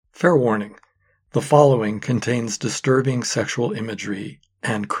Fair warning, the following contains disturbing sexual imagery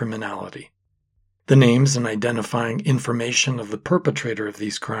and criminality. The names and identifying information of the perpetrator of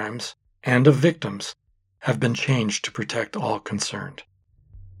these crimes and of victims have been changed to protect all concerned.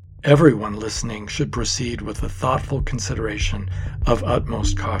 Everyone listening should proceed with a thoughtful consideration of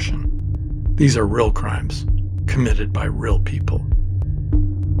utmost caution. These are real crimes committed by real people.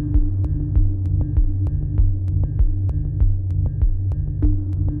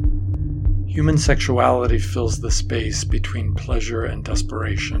 Human sexuality fills the space between pleasure and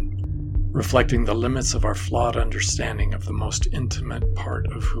desperation, reflecting the limits of our flawed understanding of the most intimate part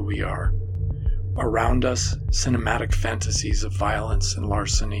of who we are. Around us, cinematic fantasies of violence and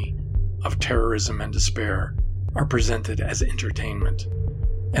larceny, of terrorism and despair, are presented as entertainment.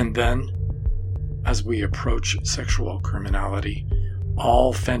 And then, as we approach sexual criminality,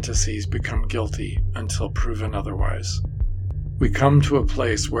 all fantasies become guilty until proven otherwise. We come to a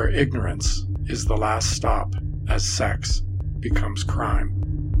place where ignorance is the last stop as sex becomes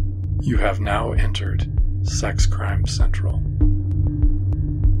crime. You have now entered Sex Crime Central.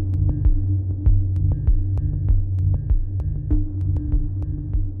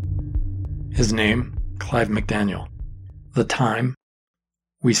 His name, Clive McDaniel. The time,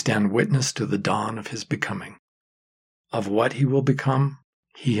 we stand witness to the dawn of his becoming. Of what he will become,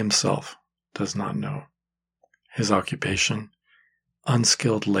 he himself does not know. His occupation,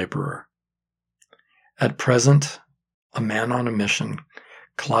 unskilled laborer. At present, a man on a mission,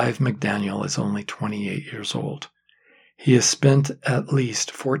 Clive McDaniel is only 28 years old. He has spent at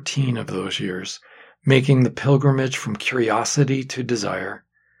least 14 of those years making the pilgrimage from curiosity to desire,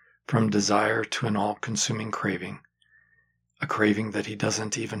 from desire to an all-consuming craving, a craving that he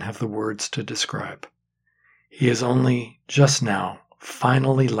doesn't even have the words to describe. He has only just now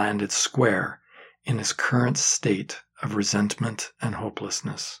finally landed square in his current state of resentment and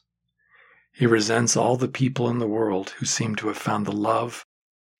hopelessness. He resents all the people in the world who seem to have found the love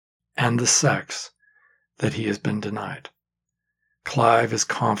and the sex that he has been denied. Clive is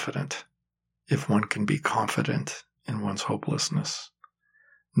confident, if one can be confident in one's hopelessness,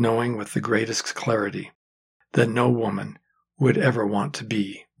 knowing with the greatest clarity that no woman would ever want to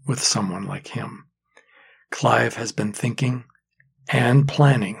be with someone like him. Clive has been thinking and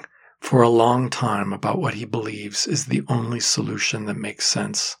planning for a long time about what he believes is the only solution that makes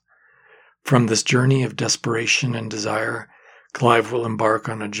sense. From this journey of desperation and desire, Clive will embark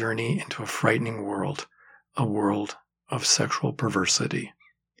on a journey into a frightening world, a world of sexual perversity.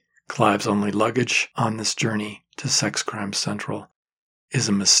 Clive's only luggage on this journey to Sex Crime Central is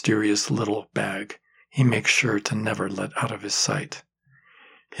a mysterious little bag he makes sure to never let out of his sight.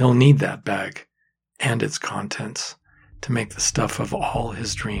 He'll need that bag and its contents to make the stuff of all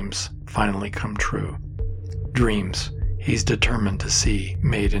his dreams finally come true. Dreams he's determined to see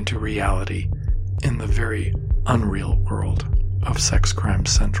made into reality in the very unreal world of Sex Crime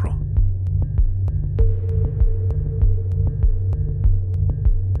Central.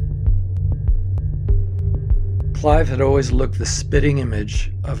 Clive had always looked the spitting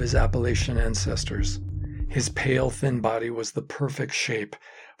image of his Appalachian ancestors. His pale, thin body was the perfect shape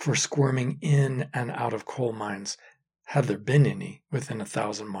for squirming in and out of coal mines, had there been any within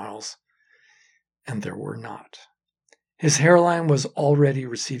 1,000 miles. And there were not. His hairline was already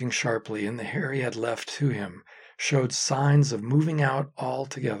receding sharply, and the hair he had left to him showed signs of moving out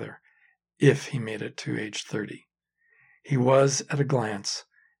altogether, if he made it to age 30. He was, at a glance,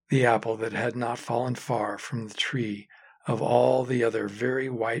 the apple that had not fallen far from the tree of all the other very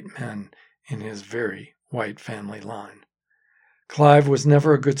white men in his very white family line. Clive was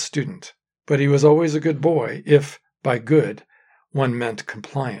never a good student, but he was always a good boy, if, by good, one meant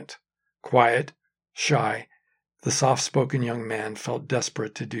compliant. Quiet, shy, the soft-spoken young man felt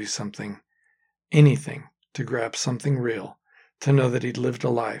desperate to do something, anything, to grab something real, to know that he'd lived a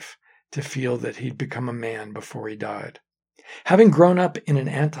life, to feel that he'd become a man before he died. Having grown up in an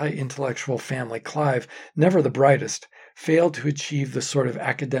anti-intellectual family, Clive, never the brightest, failed to achieve the sort of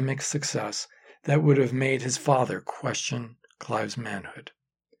academic success that would have made his father question Clive's manhood.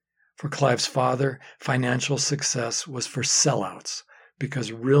 For Clive's father, financial success was for sellouts,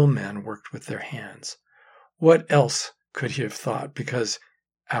 because real men worked with their hands. What else could he have thought? Because,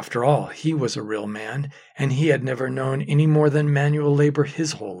 after all, he was a real man, and he had never known any more than manual labor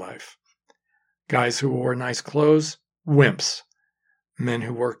his whole life. Guys who wore nice clothes, wimps. Men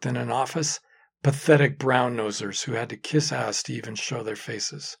who worked in an office, pathetic brown-nosers who had to kiss ass to even show their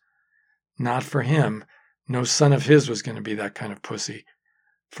faces. Not for him. No son of his was going to be that kind of pussy.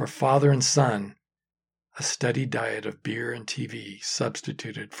 For father and son, a steady diet of beer and TV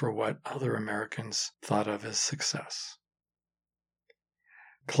substituted for what other Americans thought of as success.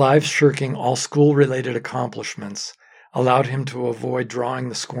 Clive shirking all school-related accomplishments allowed him to avoid drawing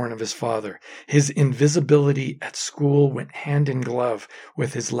the scorn of his father. His invisibility at school went hand in glove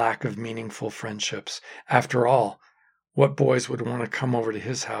with his lack of meaningful friendships. After all, what boys would want to come over to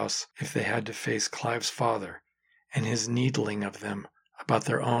his house if they had to face Clive's father and his needling of them about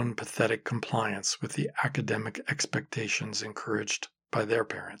their own pathetic compliance with the academic expectations encouraged by their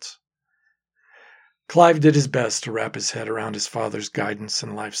parents? Clive did his best to wrap his head around his father's guidance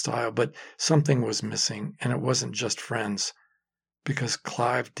and lifestyle, but something was missing, and it wasn't just friends, because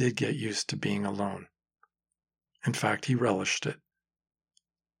Clive did get used to being alone. In fact, he relished it.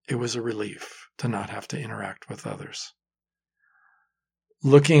 It was a relief to not have to interact with others.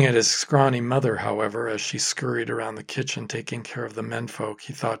 Looking at his scrawny mother, however, as she scurried around the kitchen taking care of the menfolk,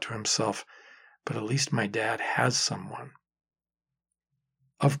 he thought to himself, but at least my dad has someone.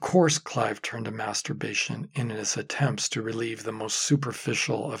 Of course, Clive turned to masturbation in his attempts to relieve the most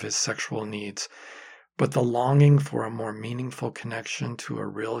superficial of his sexual needs, but the longing for a more meaningful connection to a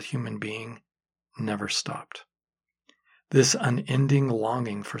real human being never stopped. This unending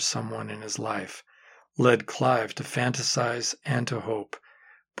longing for someone in his life led Clive to fantasize and to hope,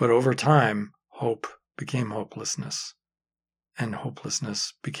 but over time, hope became hopelessness, and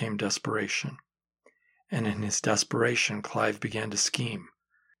hopelessness became desperation. And in his desperation, Clive began to scheme.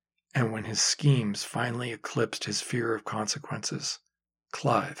 And when his schemes finally eclipsed his fear of consequences,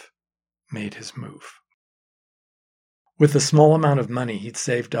 Clive made his move. With the small amount of money he'd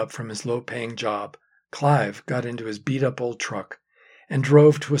saved up from his low-paying job, Clive got into his beat-up old truck and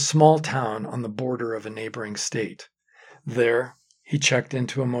drove to a small town on the border of a neighboring state. There, he checked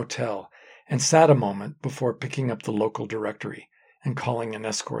into a motel and sat a moment before picking up the local directory and calling an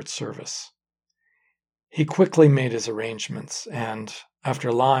escort service. He quickly made his arrangements and,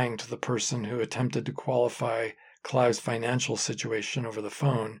 after lying to the person who attempted to qualify Clive's financial situation over the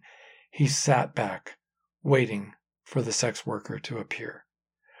phone, he sat back, waiting for the sex worker to appear.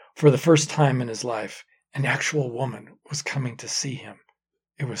 For the first time in his life, an actual woman was coming to see him.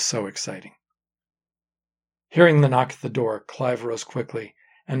 It was so exciting. Hearing the knock at the door, Clive rose quickly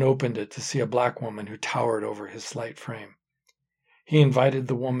and opened it to see a black woman who towered over his slight frame. He invited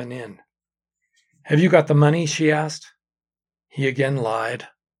the woman in. "Have you got the money?" she asked. He again lied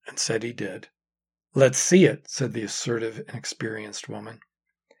and said he did. "Let's see it," said the assertive and experienced woman.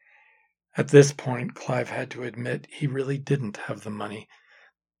 At this point, Clive had to admit he really didn't have the money,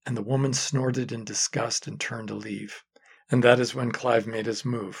 and the woman snorted in disgust and turned to leave. And that is when Clive made his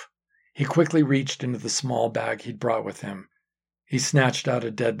move. He quickly reached into the small bag he'd brought with him. He snatched out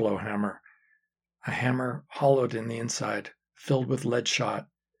a dead-blow hammer, a hammer hollowed in the inside, filled with lead shot,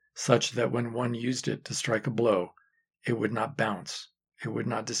 such that when one used it to strike a blow, it would not bounce, it would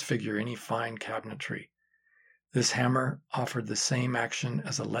not disfigure any fine cabinetry. This hammer offered the same action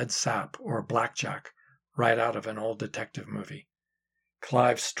as a lead sap or a blackjack right out of an old detective movie.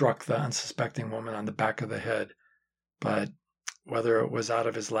 Clive struck the unsuspecting woman on the back of the head, but whether it was out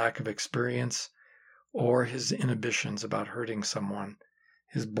of his lack of experience or his inhibitions about hurting someone,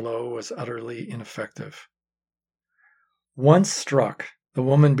 his blow was utterly ineffective. Once struck, the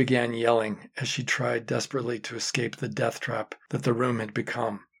woman began yelling as she tried desperately to escape the death trap that the room had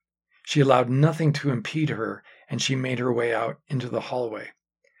become. She allowed nothing to impede her, and she made her way out into the hallway.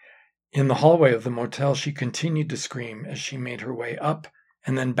 In the hallway of the motel, she continued to scream as she made her way up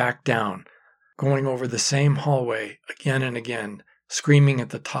and then back down, going over the same hallway again and again, screaming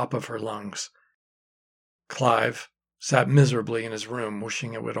at the top of her lungs. Clive sat miserably in his room,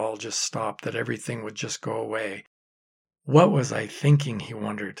 wishing it would all just stop, that everything would just go away. What was I thinking, he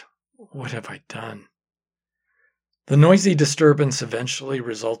wondered. What have I done? The noisy disturbance eventually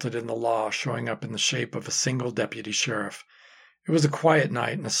resulted in the law showing up in the shape of a single deputy sheriff. It was a quiet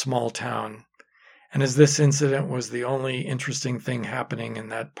night in a small town, and as this incident was the only interesting thing happening in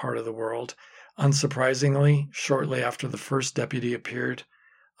that part of the world, unsurprisingly, shortly after the first deputy appeared,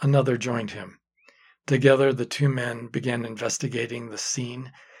 another joined him. Together, the two men began investigating the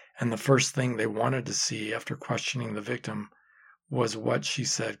scene, and the first thing they wanted to see after questioning the victim was what she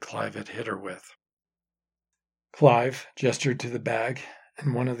said Clive had hit her with. Clive gestured to the bag,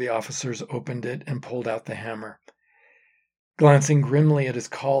 and one of the officers opened it and pulled out the hammer. Glancing grimly at his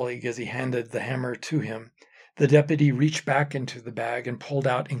colleague as he handed the hammer to him, the deputy reached back into the bag and pulled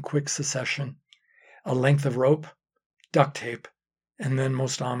out in quick succession a length of rope, duct tape, and then,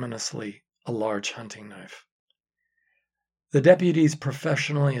 most ominously, a large hunting knife. The deputies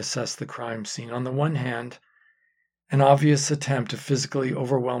professionally assessed the crime scene. On the one hand, an obvious attempt to physically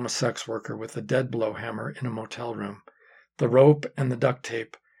overwhelm a sex worker with a dead-blow hammer in a motel room. The rope and the duct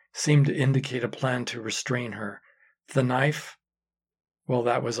tape seemed to indicate a plan to restrain her. The knife, Well,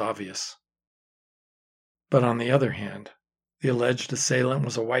 that was obvious. But on the other hand, the alleged assailant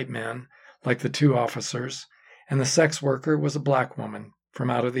was a white man, like the two officers, and the sex worker was a black woman from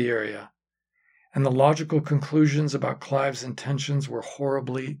out of the area. And the logical conclusions about Clive's intentions were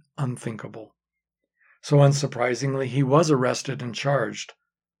horribly unthinkable. So unsurprisingly, he was arrested and charged,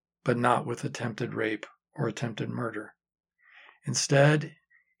 but not with attempted rape or attempted murder. Instead,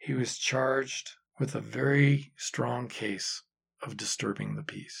 he was charged with a very strong case of disturbing the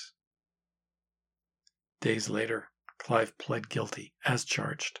peace. Days later, Clive pled guilty as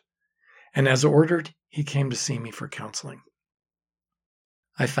charged, and as ordered, he came to see me for counseling.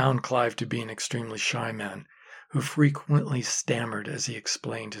 I found Clive to be an extremely shy man who frequently stammered as he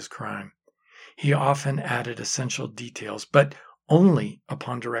explained his crime. He often added essential details, but only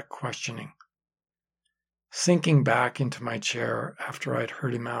upon direct questioning. Sinking back into my chair after I'd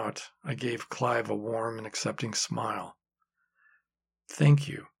heard him out, I gave Clive a warm and accepting smile. Thank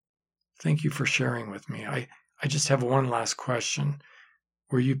you. Thank you for sharing with me. I just have one last question.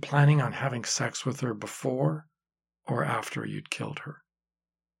 Were you planning on having sex with her before or after you'd killed her?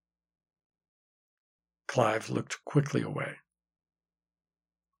 Clive looked quickly away,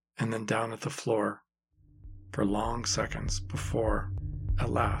 and then down at the floor for long seconds before, at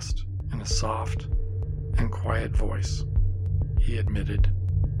last, in a soft and quiet voice, he admitted,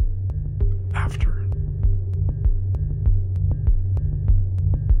 after.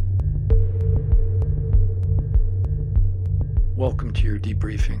 Welcome to your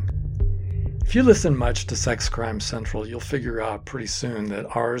debriefing. If you listen much to Sex Crime Central, you'll figure out pretty soon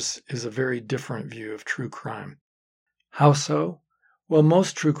that ours is a very different view of true crime. How so? Well,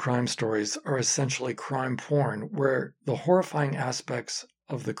 most true crime stories are essentially crime porn, where the horrifying aspects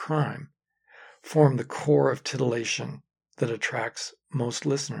of the crime form the core of titillation that attracts most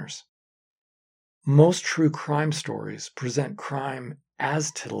listeners. Most true crime stories present crime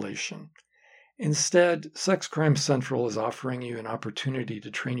as titillation. Instead, Sex Crime Central is offering you an opportunity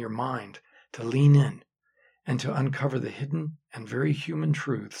to train your mind to lean in and to uncover the hidden and very human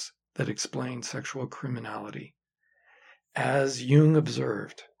truths that explain sexual criminality. As Jung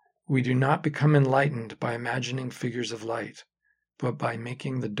observed, we do not become enlightened by imagining figures of light, but by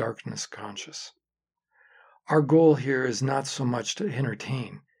making the darkness conscious. Our goal here is not so much to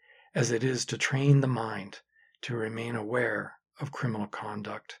entertain as it is to train the mind to remain aware of criminal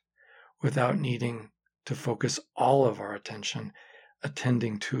conduct without needing to focus all of our attention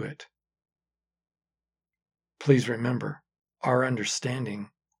attending to it. Please remember, our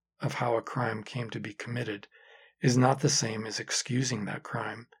understanding of how a crime came to be committed is not the same as excusing that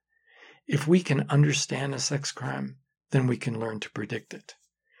crime. If we can understand a sex crime, then we can learn to predict it.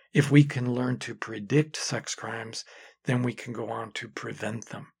 If we can learn to predict sex crimes, then we can go on to prevent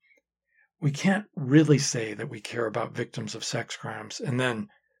them. We can't really say that we care about victims of sex crimes and then,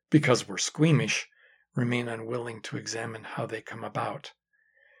 because we're squeamish, remain unwilling to examine how they come about.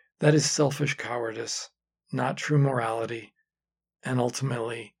 That is selfish cowardice, not true morality, and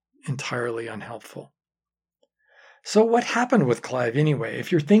ultimately entirely unhelpful. So what happened with Clive anyway? If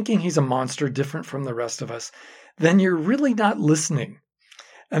you're thinking he's a monster different from the rest of us, then you're really not listening.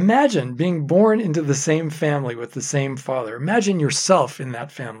 Imagine being born into the same family with the same father. Imagine yourself in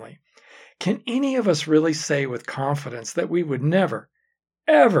that family. Can any of us really say with confidence that we would never,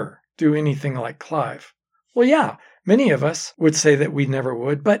 ever do anything like Clive? Well, yeah, many of us would say that we never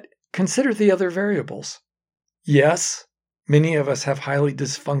would, but consider the other variables. Yes, many of us have highly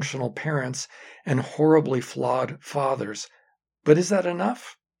dysfunctional parents and horribly flawed fathers, but is that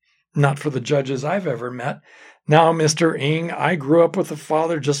enough? Not for the judges I've ever met. Now, Mr. Ng, I grew up with a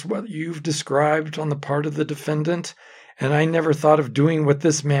father just what you've described on the part of the defendant, and I never thought of doing what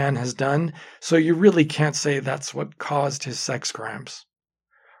this man has done, so you really can't say that's what caused his sex crimes.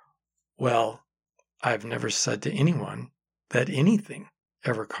 Well, I've never said to anyone that anything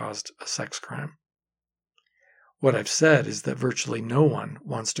ever caused a sex crime. What I've said is that virtually no one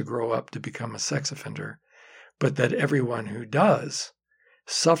wants to grow up to become a sex offender, but that everyone who does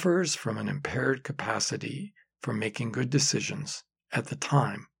suffers from an impaired capacity for making good decisions at the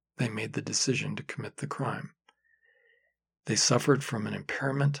time they made the decision to commit the crime. They suffered from an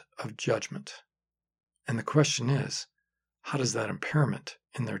impairment of judgment. And the question is, how does that impairment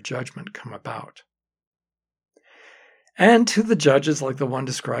in their judgment come about? And to the judges like the one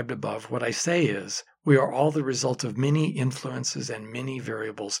described above, what I say is, we are all the result of many influences and many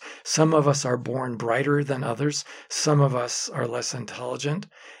variables. Some of us are born brighter than others, some of us are less intelligent,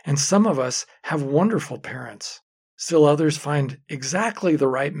 and some of us have wonderful parents. Still others find exactly the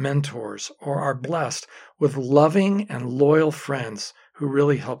right mentors or are blessed with loving and loyal friends who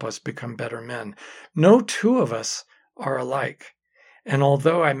really help us become better men. No two of us are alike. And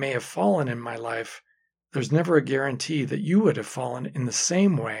although I may have fallen in my life, there's never a guarantee that you would have fallen in the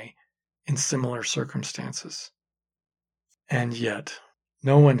same way in similar circumstances. And yet,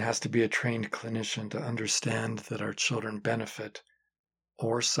 no one has to be a trained clinician to understand that our children benefit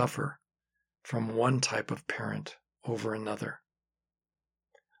or suffer from one type of parent over another.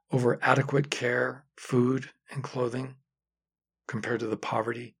 Over adequate care, food, and clothing compared to the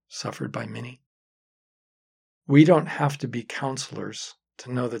poverty suffered by many. We don't have to be counselors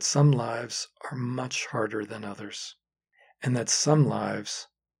to know that some lives are much harder than others, and that some lives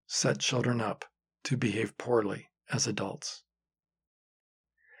set children up to behave poorly as adults.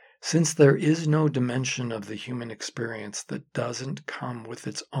 Since there is no dimension of the human experience that doesn't come with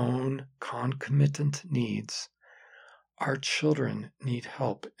its own concomitant needs, our children need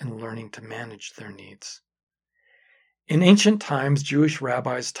help in learning to manage their needs. In ancient times, Jewish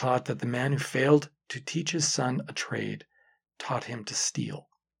rabbis taught that the man who failed to teach his son a trade taught him to steal.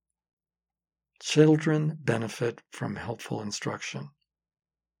 Children benefit from helpful instruction.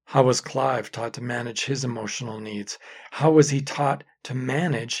 How was Clive taught to manage his emotional needs? How was he taught to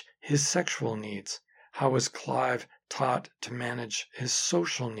manage his sexual needs? How was Clive taught to manage his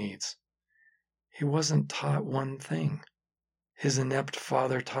social needs? He wasn't taught one thing. His inept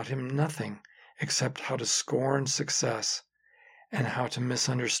father taught him nothing except how to scorn success and how to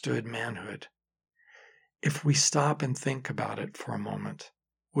misunderstood manhood. If we stop and think about it for a moment,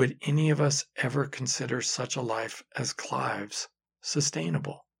 would any of us ever consider such a life as Clive's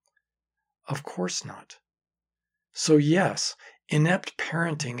sustainable? Of course not. So yes, inept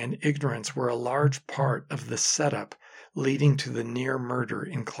parenting and ignorance were a large part of the setup leading to the near murder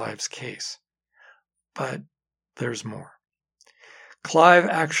in Clive's case. But there's more. Clive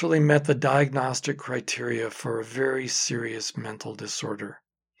actually met the diagnostic criteria for a very serious mental disorder.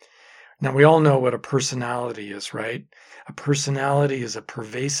 Now, we all know what a personality is, right? A personality is a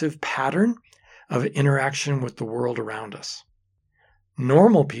pervasive pattern of interaction with the world around us.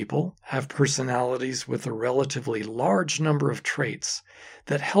 Normal people have personalities with a relatively large number of traits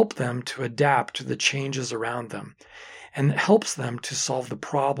that help them to adapt to the changes around them and helps them to solve the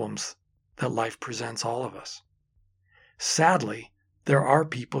problems that life presents all of us. Sadly, there are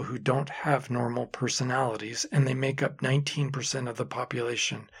people who don't have normal personalities, and they make up 19% of the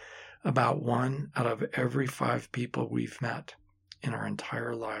population, about 1 out of every 5 people we've met in our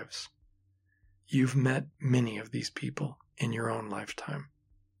entire lives. You've met many of these people in your own lifetime.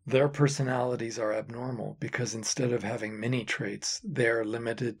 Their personalities are abnormal because instead of having many traits, they are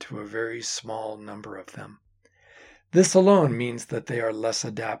limited to a very small number of them. This alone means that they are less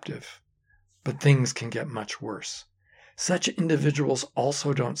adaptive, but things can get much worse. Such individuals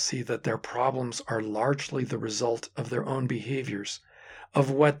also don't see that their problems are largely the result of their own behaviors, of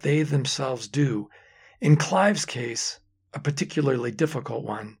what they themselves do. In Clive's case, a particularly difficult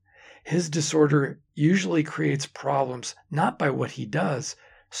one, his disorder usually creates problems not by what he does,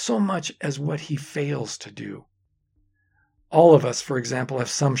 so much as what he fails to do. All of us, for example, have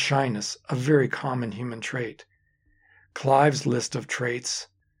some shyness, a very common human trait. Clive's list of traits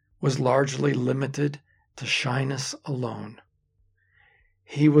was largely limited to shyness alone.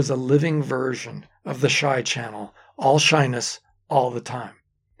 He was a living version of the shy channel, all shyness all the time.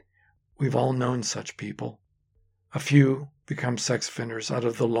 We've all known such people. A few become sex offenders out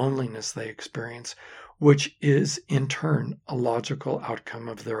of the loneliness they experience, which is in turn a logical outcome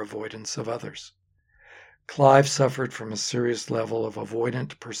of their avoidance of others. Clive suffered from a serious level of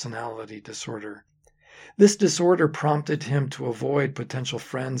avoidant personality disorder. This disorder prompted him to avoid potential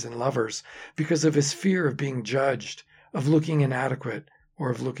friends and lovers because of his fear of being judged, of looking inadequate,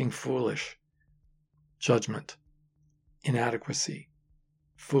 or of looking foolish. Judgment, inadequacy,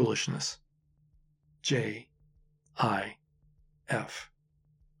 foolishness. J-I-F.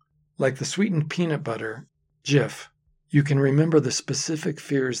 Like the sweetened peanut butter, Jif, you can remember the specific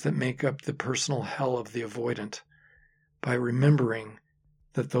fears that make up the personal hell of the avoidant by remembering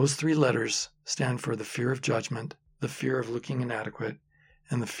that those 3 letters stand for the fear of judgment, the fear of looking inadequate,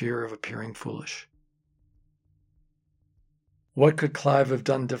 and the fear of appearing foolish. What could Clive have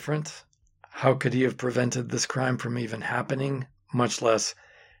done different? How could he have prevented this crime from even happening, much less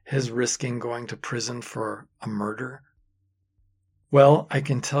his risking going to prison for a murder? Well, I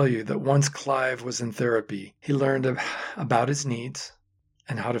can tell you that once Clive was in therapy, he learned about his needs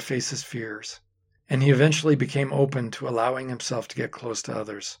and how to face his fears. And he eventually became open to allowing himself to get close to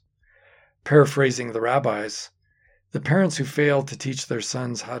others. Paraphrasing the rabbis, the parents who fail to teach their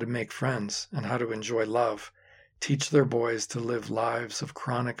sons how to make friends and how to enjoy love teach their boys to live lives of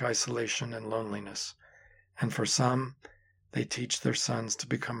chronic isolation and loneliness. And for some, they teach their sons to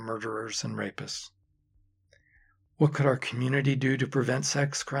become murderers and rapists. What could our community do to prevent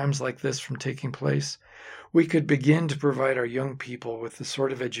sex crimes like this from taking place? We could begin to provide our young people with the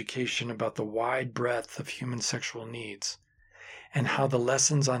sort of education about the wide breadth of human sexual needs and how the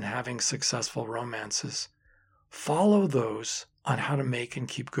lessons on having successful romances follow those on how to make and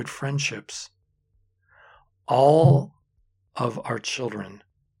keep good friendships. All of our children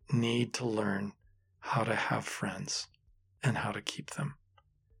need to learn how to have friends and how to keep them.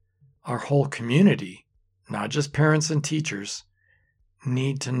 Our whole community, not just parents and teachers,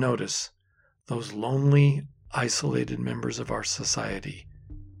 need to notice those lonely, isolated members of our society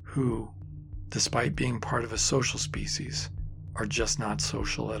who, despite being part of a social species, are just not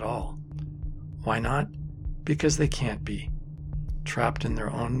social at all. Why not? Because they can't be, trapped in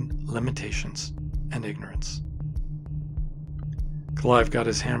their own limitations and ignorance. Clive Got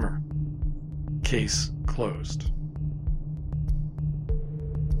His Hammer. Case closed.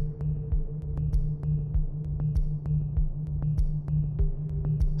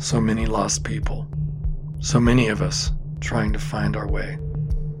 So many lost people. So many of us trying to find our way.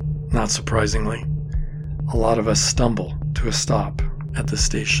 Not surprisingly, a lot of us stumble to a stop at the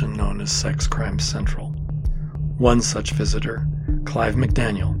station known as Sex Crime Central. One such visitor, Clive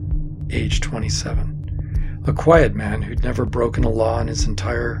McDaniel, age 27. A quiet man who'd never broken a law in his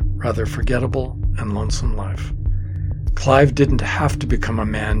entire, rather forgettable and lonesome life. Clive didn't have to become a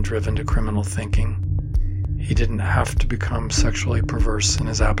man driven to criminal thinking. He didn't have to become sexually perverse in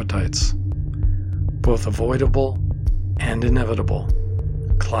his appetites. Both avoidable and inevitable,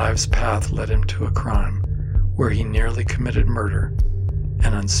 Clive's path led him to a crime where he nearly committed murder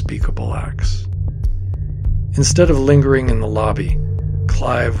and unspeakable acts. Instead of lingering in the lobby,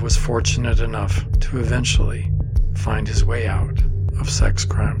 Clive was fortunate enough to eventually find his way out of Sex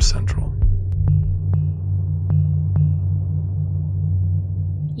Crime Central.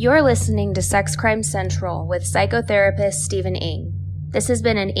 You're listening to Sex Crime Central with psychotherapist Stephen Ng. This has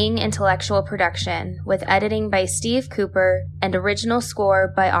been an Ng Intellectual production with editing by Steve Cooper and original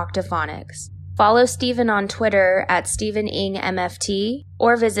score by Octophonics. Follow Stephen on Twitter at StephenNgMFT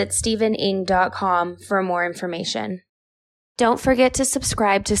or visit StephenNg.com for more information. Don't forget to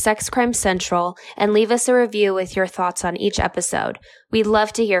subscribe to Sex Crime Central and leave us a review with your thoughts on each episode. We'd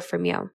love to hear from you.